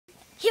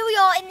Here we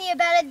are in the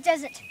abandoned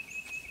desert,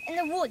 in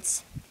the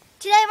woods.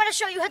 Today I'm going to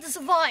show you how to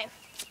survive.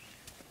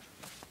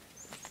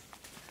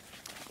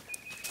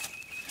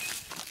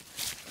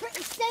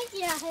 Pretty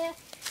stinky out here.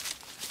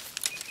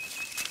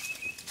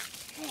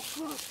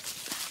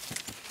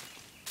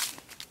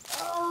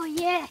 Oh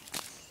yeah,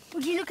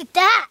 would you look at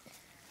that?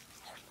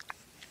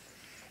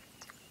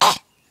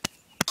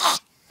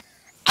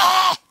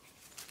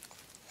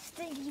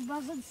 Stinky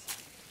buzzards.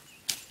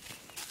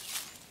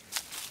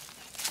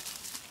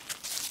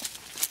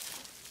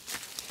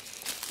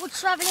 We're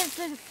travelling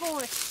through the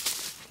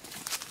forest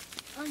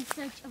in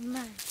search of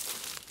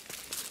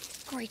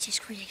man's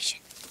greatest creation.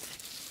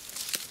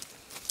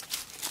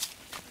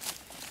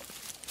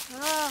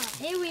 Ah,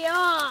 here we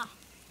are.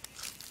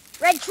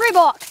 Red tree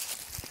box.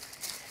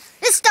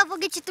 This stuff will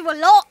get you through a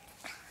lot.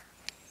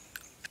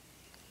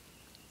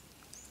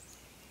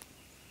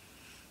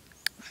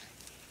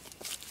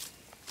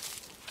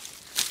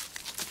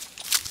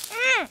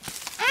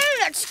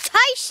 That's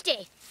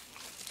tasty.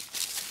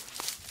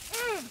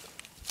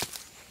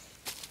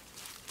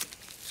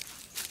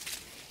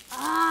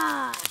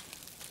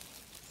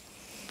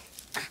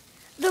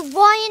 The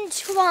Ryan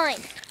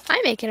twine.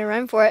 I'm making a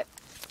rhyme for it.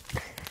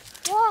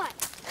 What?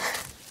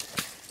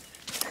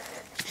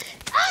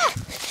 Ah!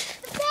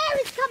 The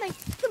bear is coming!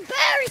 The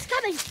bear is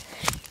coming!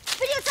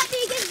 Videotape me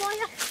again,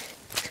 Moya.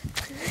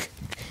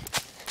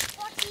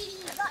 What's eating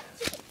you like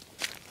chicken?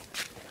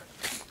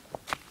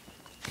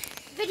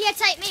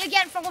 Videotape me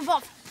again from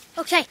above.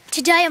 Okay,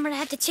 today I'm going to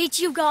have to teach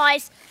you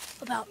guys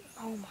about...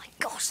 Oh my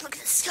gosh, look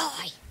at the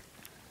sky.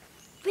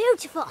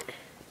 Beautiful.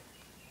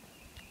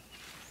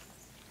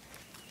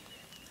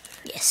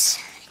 Yes,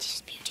 it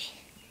is beauty.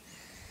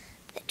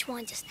 That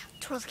twine just now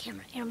twirls the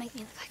camera. It'll make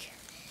me look like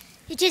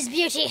it is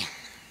beauty.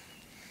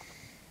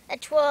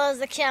 That twirls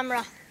the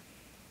camera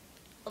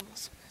of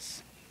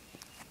awesomeness.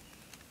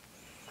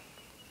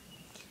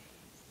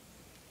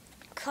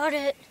 Cut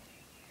it.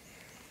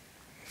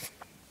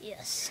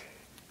 Yes,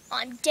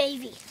 I'm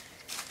Davy.